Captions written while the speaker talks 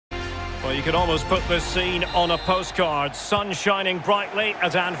Well, you could almost put this scene on a postcard. Sun shining brightly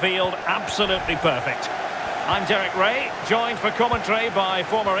at Anfield, absolutely perfect. I'm Derek Ray, joined for commentary by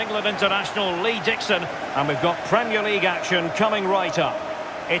former England international Lee Dixon, and we've got Premier League action coming right up.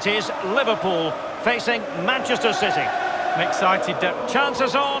 It is Liverpool facing Manchester City. I'm excited, Derek.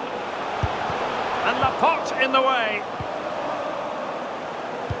 Chances on, and Laporte in the way.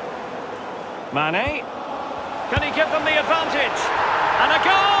 Mane, can he give them the advantage? And a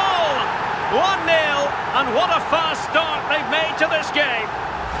goal! 1-0, and what a fast start they've made to this game.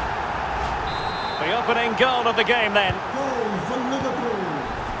 The opening goal of the game then. Goal for Liverpool.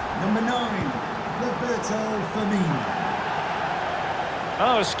 Number 9, Roberto Firmino.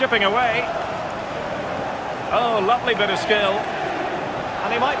 Oh, skipping away. Oh, lovely bit of skill.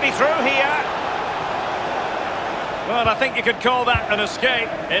 And he might be through here. Well, I think you could call that an escape.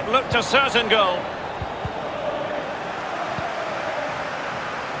 It looked a certain goal.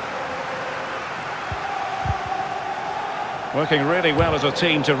 Working really well as a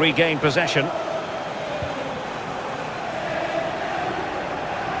team to regain possession.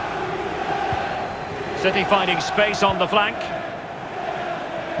 City finding space on the flank.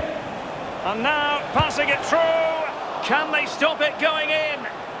 And now passing it through. Can they stop it going in?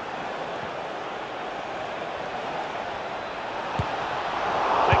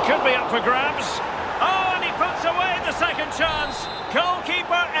 It could be up for grabs. Oh, and he puts away the second chance.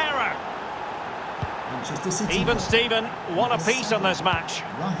 Goalkeeper error. Manchester City. Even Steven, one apiece in this match.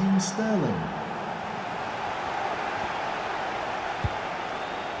 Raheem Sterling.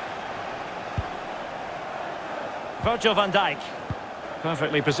 Virgil van Dijk.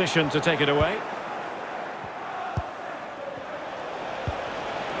 Perfectly positioned to take it away.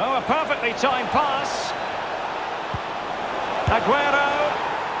 Oh, a perfectly timed pass. Aguero.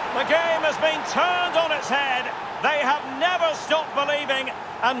 The game has been turned on its head. They have never stopped believing,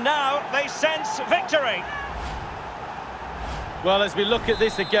 and now they sense victory. Well, as we look at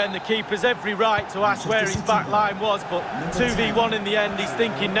this again, the keeper's every right to ask where his back line was, but 2v1 in the end. He's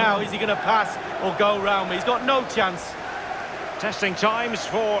thinking now, is he going to pass or go round me? He's got no chance. Testing times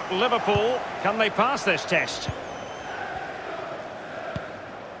for Liverpool. Can they pass this test?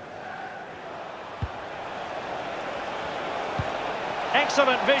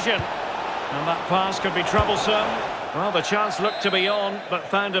 Excellent vision. And that pass could be troublesome. Well, the chance looked to be on, but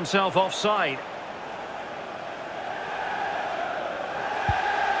found himself offside.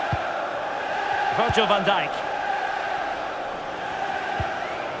 Virgil van Dijk.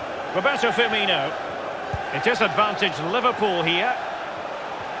 Roberto Firmino. It disadvantaged Liverpool here.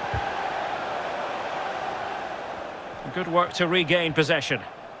 Good work to regain possession.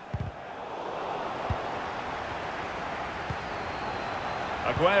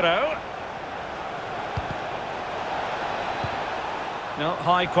 Aguero. No,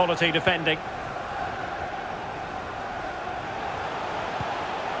 high quality defending.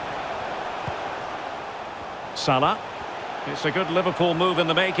 Salah. It's a good Liverpool move in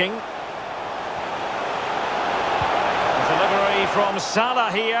the making. Delivery from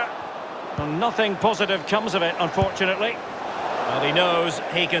Salah here. And nothing positive comes of it, unfortunately. Well, he knows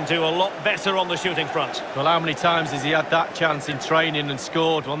he can do a lot better on the shooting front. Well, how many times has he had that chance in training and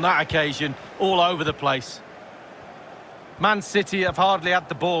scored? On that occasion, all over the place. Man City have hardly had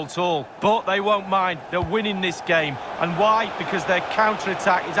the ball at all, but they won't mind. They're winning this game. And why? Because their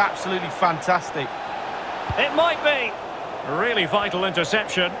counter-attack is absolutely fantastic. It might be. A really vital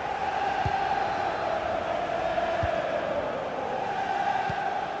interception.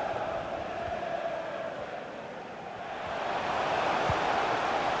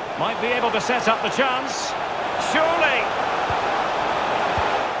 Might be able to set up the chance. Surely.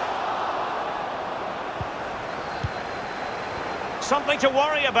 Something to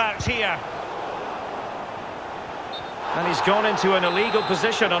worry about here. And he's gone into an illegal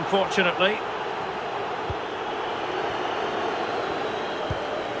position, unfortunately.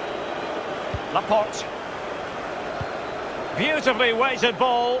 Laporte. Beautifully weighted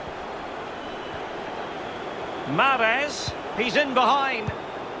ball. Mahrez. He's in behind.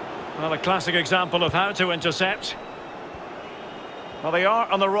 Well, a classic example of how to intercept. Well, they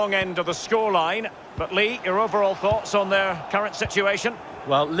are on the wrong end of the scoreline. But Lee, your overall thoughts on their current situation?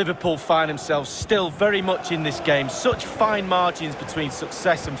 Well, Liverpool find themselves still very much in this game. Such fine margins between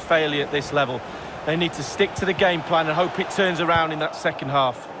success and failure at this level. They need to stick to the game plan and hope it turns around in that second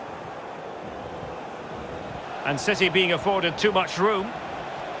half. And City being afforded too much room.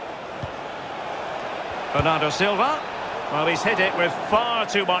 Bernardo Silva. Well, he's hit it with far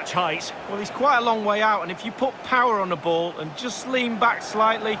too much height. Well, he's quite a long way out, and if you put power on the ball and just lean back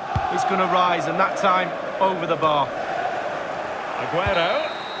slightly, it's going to rise, and that time, over the bar. Aguero.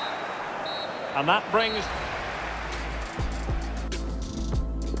 And that brings...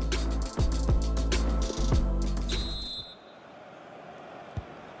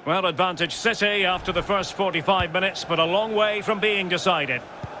 Well, advantage City after the first 45 minutes, but a long way from being decided.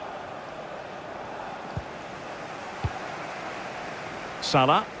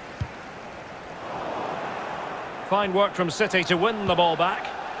 Salah. Fine work from City to win the ball back.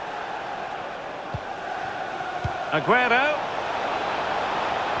 Aguero.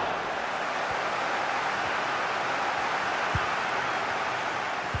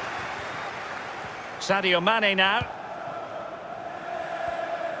 Sadio Mane now.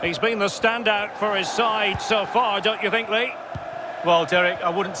 He's been the standout for his side so far, don't you think, Lee? Well, Derek, I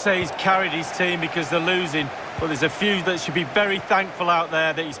wouldn't say he's carried his team because they're losing, but there's a few that should be very thankful out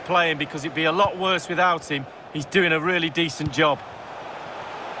there that he's playing, because it'd be a lot worse without him. He's doing a really decent job.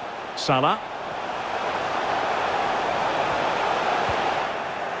 Salah.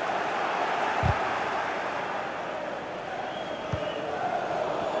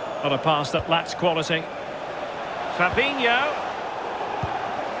 Not a pass that lacks quality. Fabinho.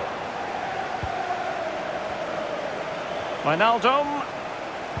 Wijnaldum.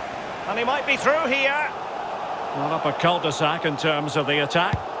 And he might be through here. Not up a cul-de-sac in terms of the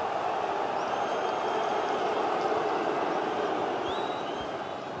attack.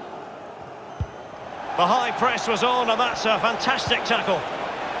 The high press was on, and that's a fantastic tackle.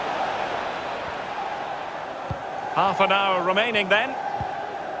 Half an hour remaining then.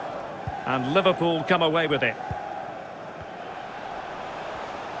 And Liverpool come away with it.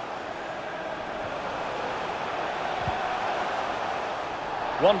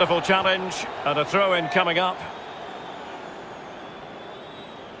 Wonderful challenge, and a throw-in coming up.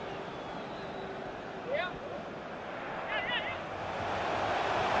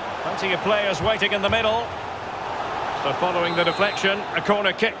 Plenty of players waiting in the middle. So following the deflection, a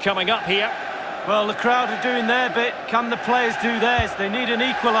corner kick coming up here. Well, the crowd are doing their bit. Can the players do theirs? They need an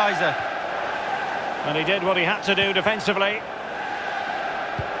equaliser. And he did what he had to do defensively.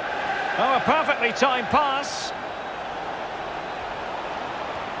 Oh, a perfectly timed pass.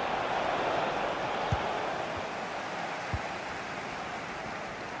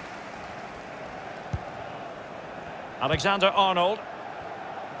 Alexander-Arnold.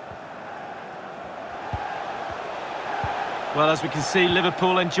 Well, as we can see,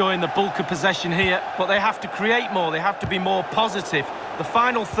 Liverpool enjoying the bulk of possession here, but they have to create more, they have to be more positive. The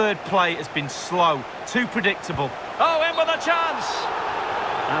final third play has been slow, too predictable. Oh, in with a chance!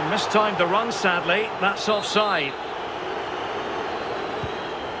 And mistimed the run, sadly. That's offside.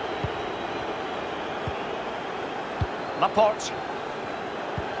 Laporte.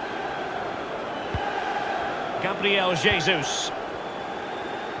 Gabriel Jesus.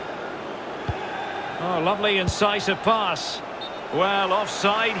 Oh, lovely incisive pass. Well,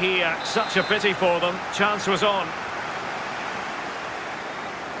 offside here. Such a pity for them. Chance was on.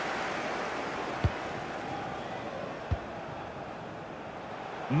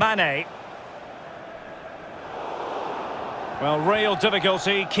 Mane. Well, real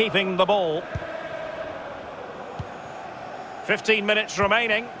difficulty keeping the ball. 15 minutes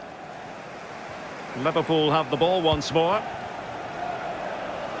remaining. Liverpool have the ball once more.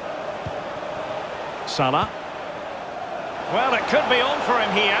 Salah. Well, it could be on for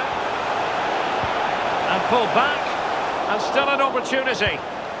him here. And pulled back. And still an opportunity.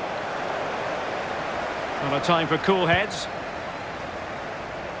 Not a time for cool heads.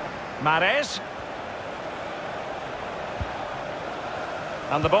 Mahrez.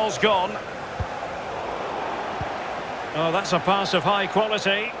 And the ball's gone. Oh, that's a pass of high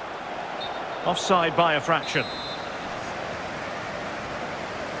quality. Offside by a fraction.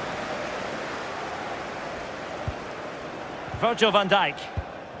 Virgil van Dijk.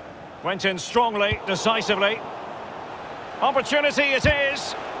 Went in strongly, decisively. Opportunity it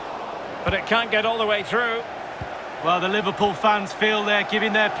is. But it can't get all the way through. Well, the Liverpool fans feel they're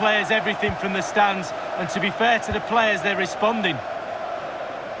giving their players everything from the stands. And to be fair to the players, they're responding.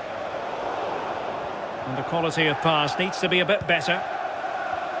 And the quality of pass needs to be a bit better.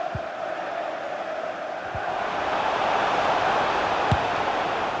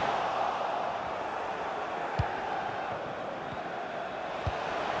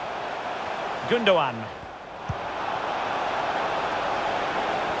 Gundogan.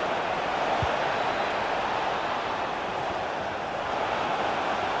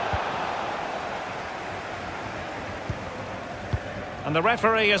 And the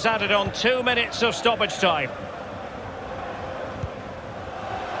referee has added on 2 minutes of stoppage time.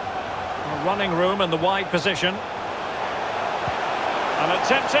 Running room in the wide position. And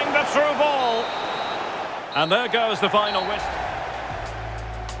attempting the through ball. And there goes the final whistle.